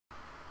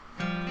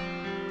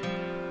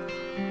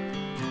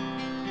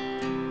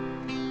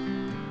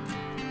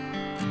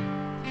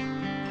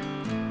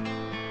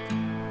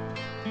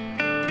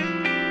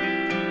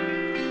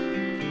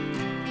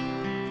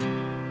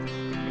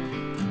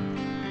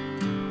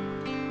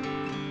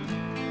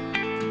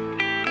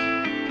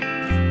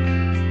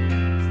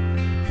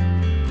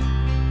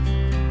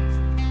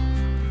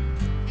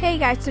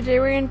guys, today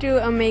we're going to do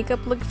a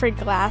makeup look for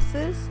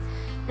glasses.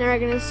 And we're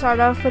going to start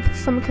off with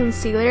some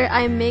concealer.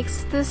 I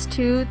mixed this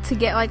two to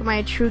get like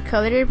my true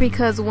color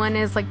because one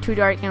is like too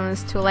dark and one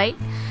is too light.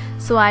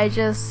 So I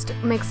just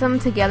mix them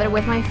together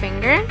with my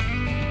finger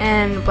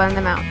and blend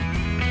them out.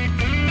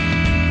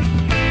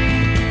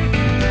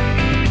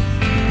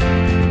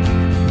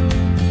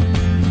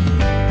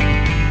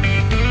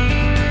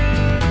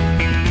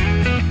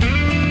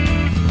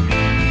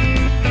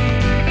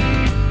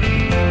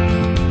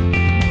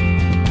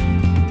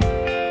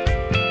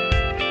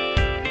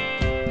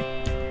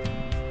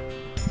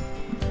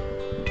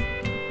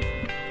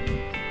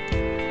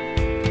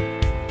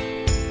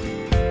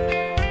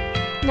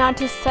 Now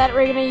to set,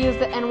 we're gonna use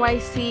the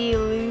NYC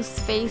loose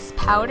face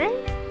powder,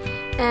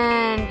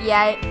 and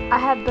yeah, I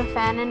had the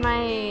fan in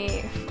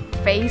my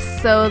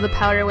face, so the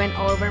powder went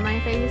all over my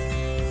face,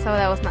 so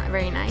that was not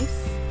very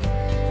nice.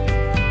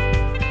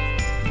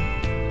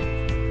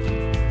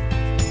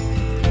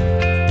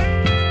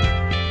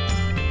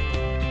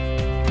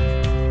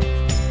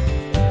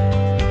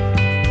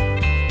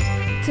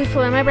 To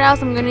fill in my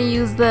brows, I'm gonna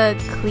use the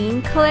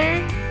Clean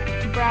Color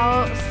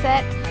brow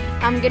set.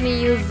 I'm gonna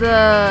use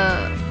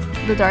the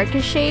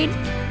darkest shade,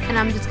 and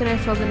I'm just gonna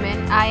fill them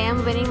in. I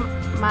am letting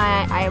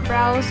my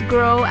eyebrows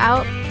grow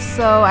out,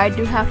 so I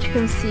do have to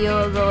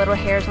conceal the little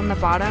hairs on the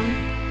bottom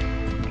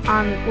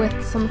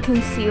with some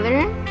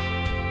concealer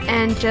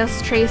and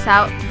just trace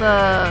out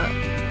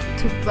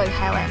to like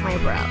highlight my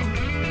brow.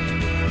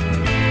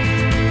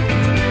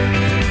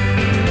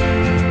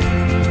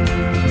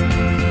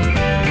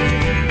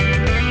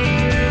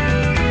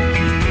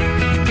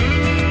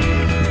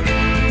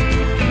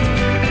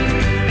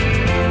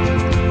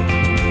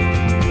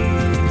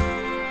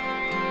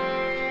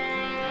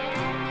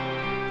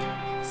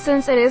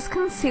 Since it is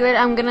concealer,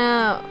 I'm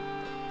gonna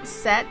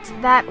set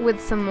that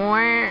with some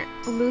more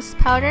loose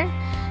powder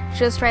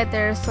just right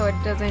there so it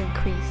doesn't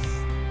crease.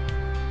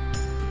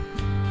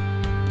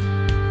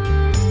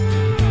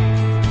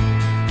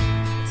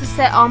 To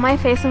set all my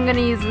face, I'm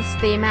gonna use the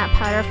Stay Matte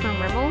powder from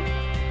Rimmel,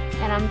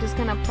 and I'm just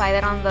gonna apply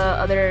that on the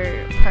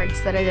other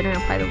parts that I didn't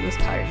apply the loose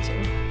powder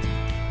to.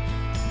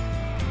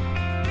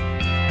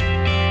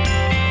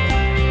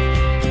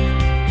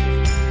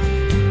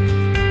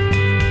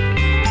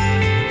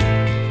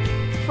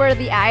 For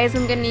the eyes,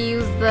 I'm going to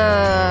use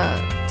the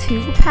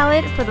 2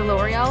 palette for the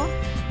L'Oreal,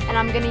 and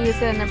I'm going to use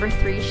the number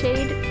 3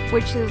 shade,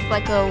 which is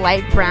like a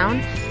light brown,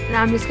 and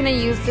I'm just going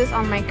to use this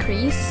on my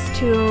crease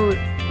to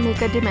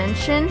make a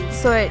dimension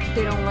so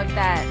they don't look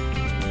that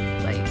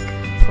like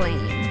plain.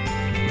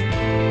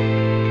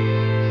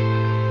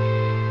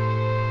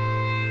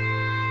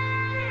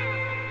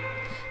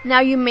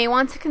 Now you may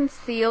want to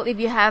conceal if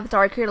you have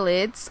darker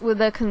lids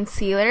with a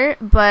concealer,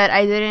 but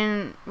I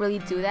didn't really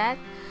do that.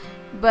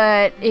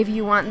 But if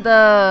you want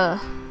the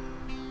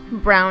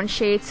brown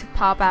shade to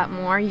pop out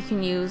more, you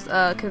can use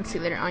a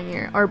concealer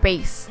or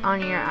base on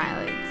your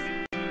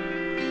eyelids.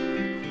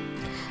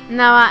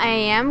 Now I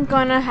am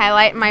gonna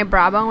highlight my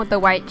brow bone with the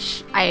white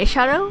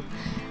eyeshadow,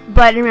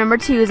 but remember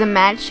to use a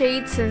matte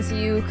shade since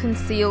you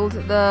concealed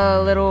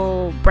the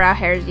little brow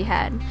hairs you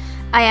had.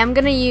 I am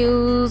gonna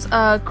use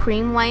a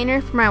cream liner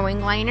for my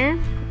wing liner,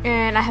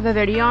 and I have a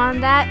video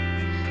on that,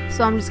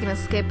 so I'm just gonna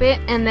skip it.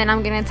 And then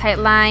I'm gonna tight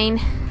line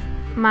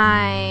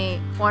my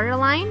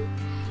waterline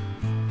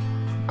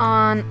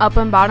on up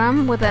and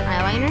bottom with an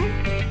eyeliner,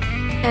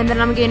 and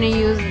then I'm going to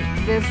use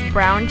this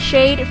brown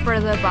shade for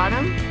the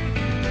bottom,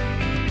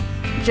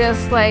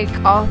 just like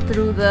all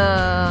through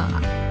the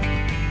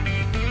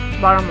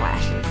bottom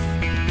lashes.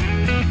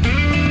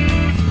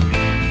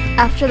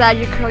 After that,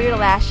 you curl your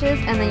lashes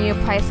and then you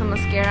apply some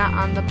mascara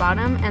on the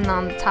bottom, and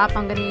on the top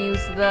I'm going to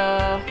use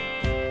the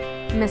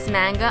Miss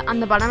Manga.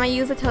 On the bottom I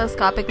use a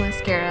telescopic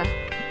mascara.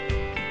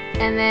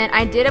 And then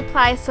I did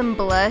apply some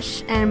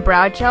blush and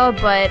brow gel,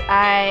 but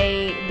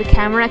the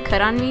camera cut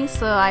on me,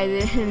 so I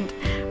didn't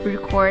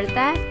record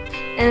that.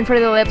 And for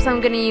the lips, I'm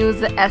gonna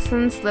use the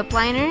Essence lip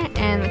liner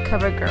and the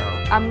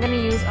CoverGirl. I'm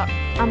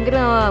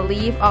gonna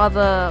leave all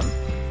the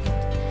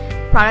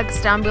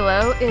products down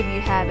below if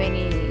you have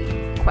any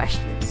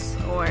questions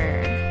or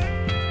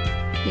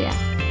yeah.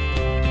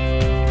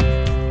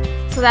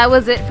 So that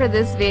was it for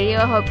this video.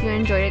 I hope you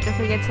enjoyed it. Don't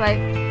forget to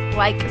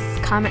like,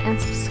 comment,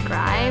 and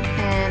subscribe,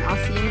 and I'll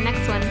see you in the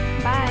next one.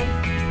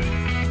 Bye!